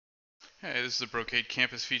Hey, this is the Brocade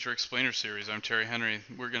Campus Feature Explainer Series. I'm Terry Henry.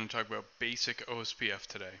 We're going to talk about basic Ospf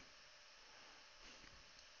today.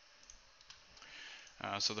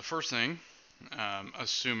 So the first thing,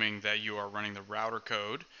 assuming that you are running the router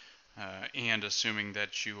code and assuming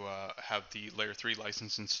that you have the Layer 3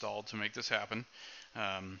 license installed to make this happen,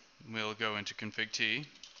 we'll go into config T,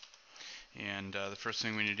 and the first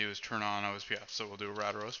thing we need to do is turn on Ospf. So we'll do a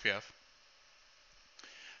router Ospf.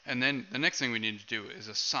 And then the next thing we need to do is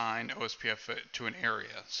assign Ospf to an area.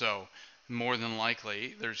 So more than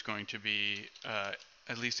likely, there's going to be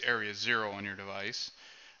at least area 0 on your device.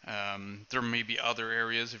 There may be other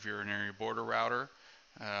areas if you're an area border router,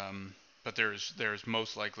 but there's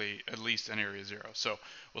most likely at least an area 0. So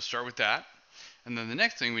we'll start with that. And then the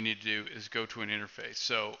next thing we need to do is go to an interface.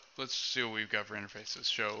 So let's see what we've got for interfaces.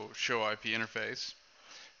 Show IP interface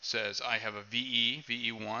says I have a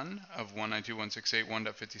VE1 of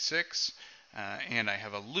 192.168.1.56, and I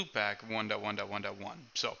have a loopback 1.1.1.1.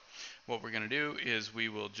 So what we're going to do is we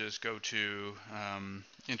will just go to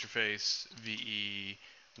interface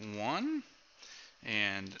VE1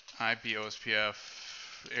 and IP OSPF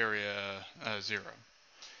area 0.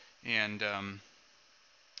 And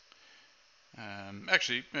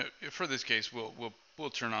actually, for this case, we'll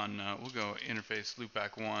turn on we'll go interface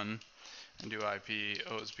loopback 1 and do IP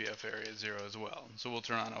OSPF area 0 as well. So we'll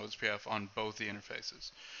turn on OSPF on both the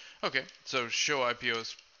interfaces. Okay, so show IP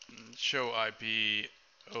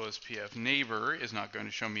OSPF neighbor is not going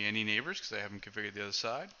to show me any neighbors because I haven't configured the other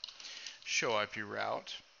side. Show IP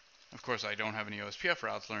route. Of course, I don't have any OSPF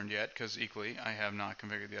routes learned yet because equally I have not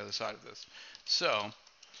configured the other side of this. So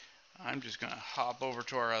I'm just going to hop over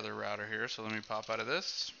to our other router here. So let me pop out of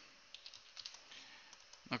this.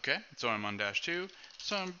 Okay, so I'm on -2,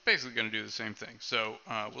 so I'm basically going to do the same thing. So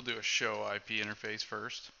we'll do a show IP interface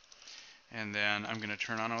first, and then I'm going to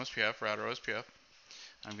turn on OSPF, router OSPF.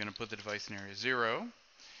 I'm going to put the device in area 0,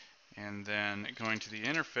 and then going to the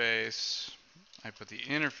interface, I put the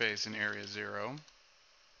interface in area 0,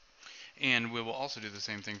 and we will also do the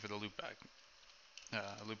same thing for the loopback.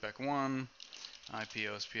 Loopback 1, IP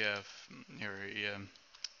OSPF area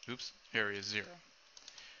 0.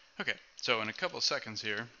 Okay, so in a couple of seconds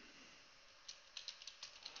here,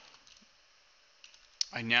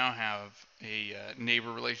 I now have a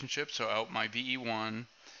neighbor relationship. So out my VE1,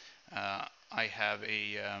 I have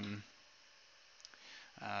a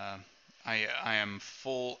I am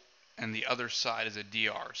full, and the other side is a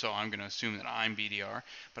DR. So I'm going to assume that I'm BDR,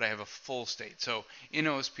 but I have a full state. So in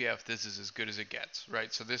OSPF, this is as good as it gets,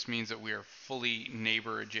 right? So this means that we are fully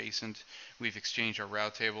neighbor adjacent. We've exchanged our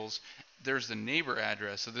route tables. There's the neighbor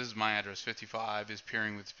address. So this is my address. 55 is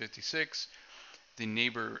peering with 56. The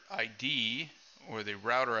neighbor ID or the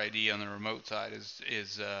router ID on the remote side is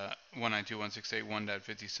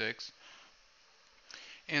 192.168.1.56.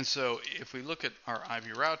 And so if we look at our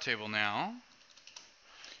IP route table now,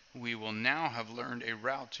 we will now have learned a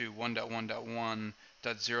route to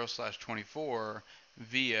 1.1.1.0/24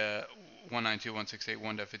 via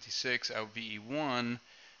 192.168.1.56 out VE1,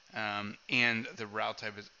 and the route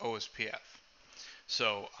type is OSPF.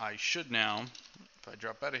 So I should now, if I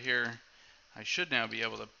drop out of here, I should now be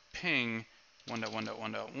able to ping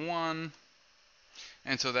 1.1.1.1,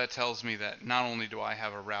 and so that tells me that not only do I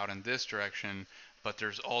have a route in this direction, but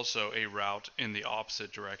there's also a route in the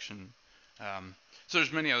opposite direction. So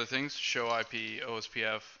there's many other things. Show IP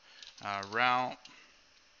OSPF route,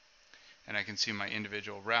 and I can see my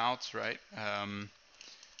individual routes, right?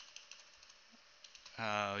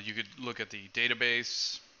 You could look at the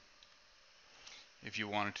database if you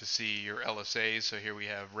wanted to see your LSAs. So here we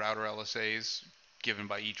have router LSAs given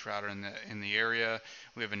by each router in the area.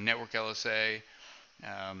 We have a network LSA.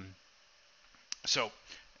 So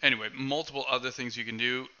anyway, multiple other things you can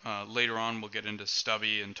do. Later on, we'll get into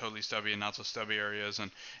stubby and totally stubby and not so stubby areas,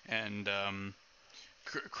 and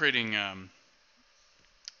creating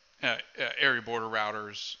area border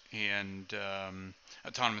routers and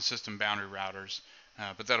autonomous system boundary routers.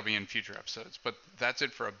 But that'll be in future episodes. But that's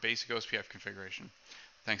it for a basic OSPF configuration.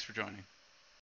 Thanks for joining.